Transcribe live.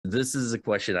this is a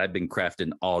question I've been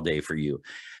crafting all day for you.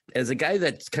 As a guy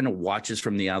that kind of watches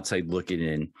from the outside looking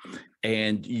in,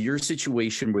 and your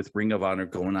situation with Ring of Honor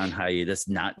going on hiatus,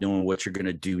 not knowing what you're going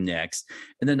to do next.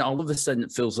 And then all of a sudden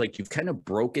it feels like you've kind of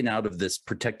broken out of this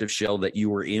protective shell that you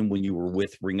were in when you were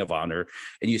with Ring of Honor,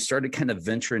 and you started kind of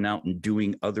venturing out and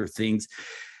doing other things.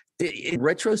 In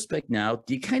retrospect now,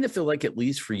 do you kind of feel like, at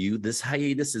least for you, this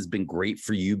hiatus has been great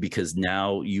for you because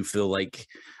now you feel like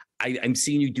I'm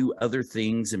seeing you do other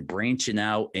things and branching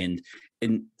out and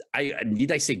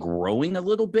need I say growing a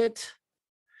little bit?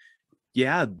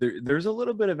 Yeah, there's a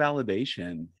little bit of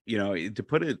validation, to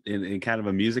put it in kind of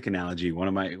a music analogy. One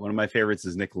of my favorites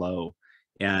is Nick Lowe,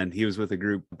 and he was with the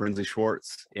group Brinsley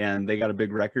Schwartz, and they got a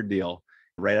big record deal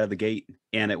right out of the gate.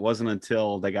 And it wasn't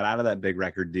until they got out of that big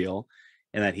record deal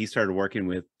and that he started working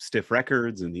with Stiff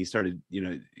Records, and he started,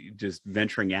 just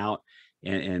venturing out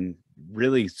and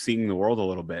really seeing the world a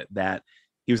little bit, that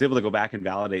he was able to go back and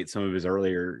validate some of his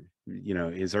earlier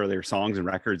songs and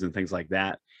records and things like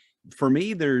that. For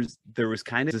me, there was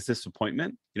kind of this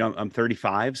disappointment. I'm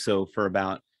 35, so for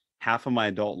about half of my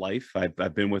adult life,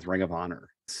 I've been with Ring of Honor.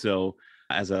 So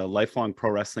as a lifelong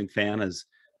pro wrestling fan, I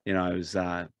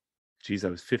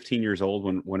was 15 years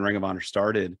old when Ring of Honor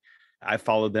started. I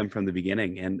followed them from the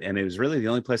beginning, and it was really the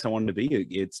only place I wanted to be.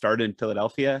 It started in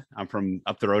Philadelphia. I'm from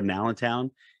up the road in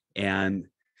Allentown, and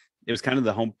it was kind of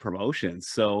the home promotion.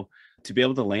 So to be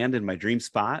able to land in my dream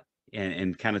spot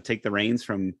and kind of take the reins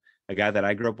from a guy that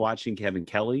I grew up watching, Kevin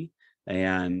Kelly,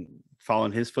 and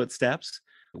following his footsteps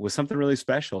was something really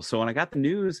special. So when I got the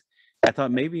news, I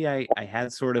thought maybe I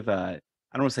had sort of I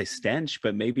don't want to say stench,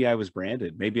 but maybe I was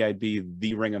branded. Maybe I'd be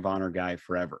the Ring of Honor guy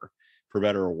forever, for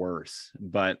better or worse.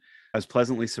 But I was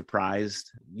pleasantly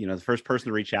surprised. The first person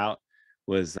to reach out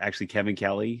was actually Kevin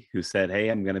Kelly, who said, "Hey,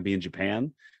 I'm going to be in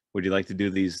Japan. Would you like to do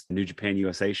these New Japan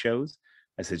USA shows?"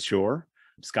 I said, "Sure."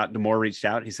 Scott D'Amore reached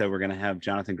out. He said, "We're going to have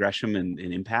Jonathan Gresham in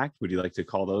Impact. Would you like to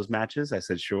call those matches?" I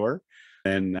said, "Sure."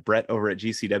 And Brett over at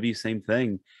GCW, same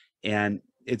thing. And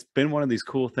it's been one of these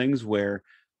cool things where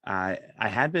I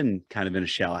had been kind of in a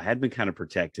shell. I had been kind of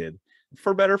protected,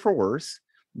 for better, for worse.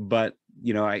 But,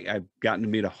 I've gotten to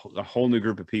meet a whole new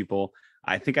group of people.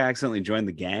 I think I accidentally joined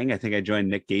the gang. I think I joined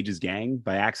Nick Gage's gang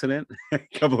by accident a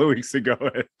couple of weeks ago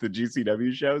at the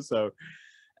GCW show. So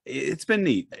it's been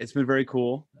neat. It's been very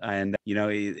cool. And,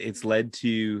 it's led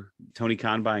to Tony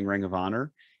Khan buying Ring of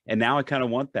Honor. And now I kind of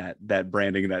want that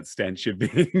branding, that stench of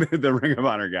being the Ring of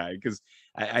Honor guy, because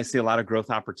I see a lot of growth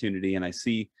opportunity, and I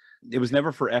see it was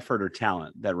never for effort or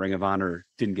talent that Ring of Honor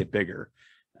didn't get bigger.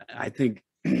 I think,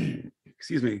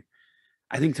 excuse me,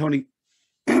 I think Tony,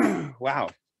 wow,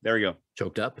 there we go.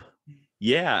 Choked up.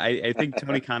 Yeah, I think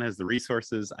Tony Khan has the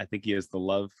resources. I think he has the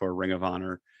love for Ring of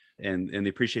Honor and the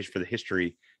appreciation for the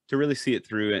history to really see it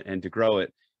through and to grow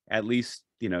it. At least,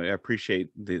 appreciate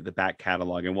the back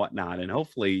catalog and whatnot, and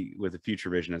hopefully with a future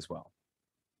vision as well.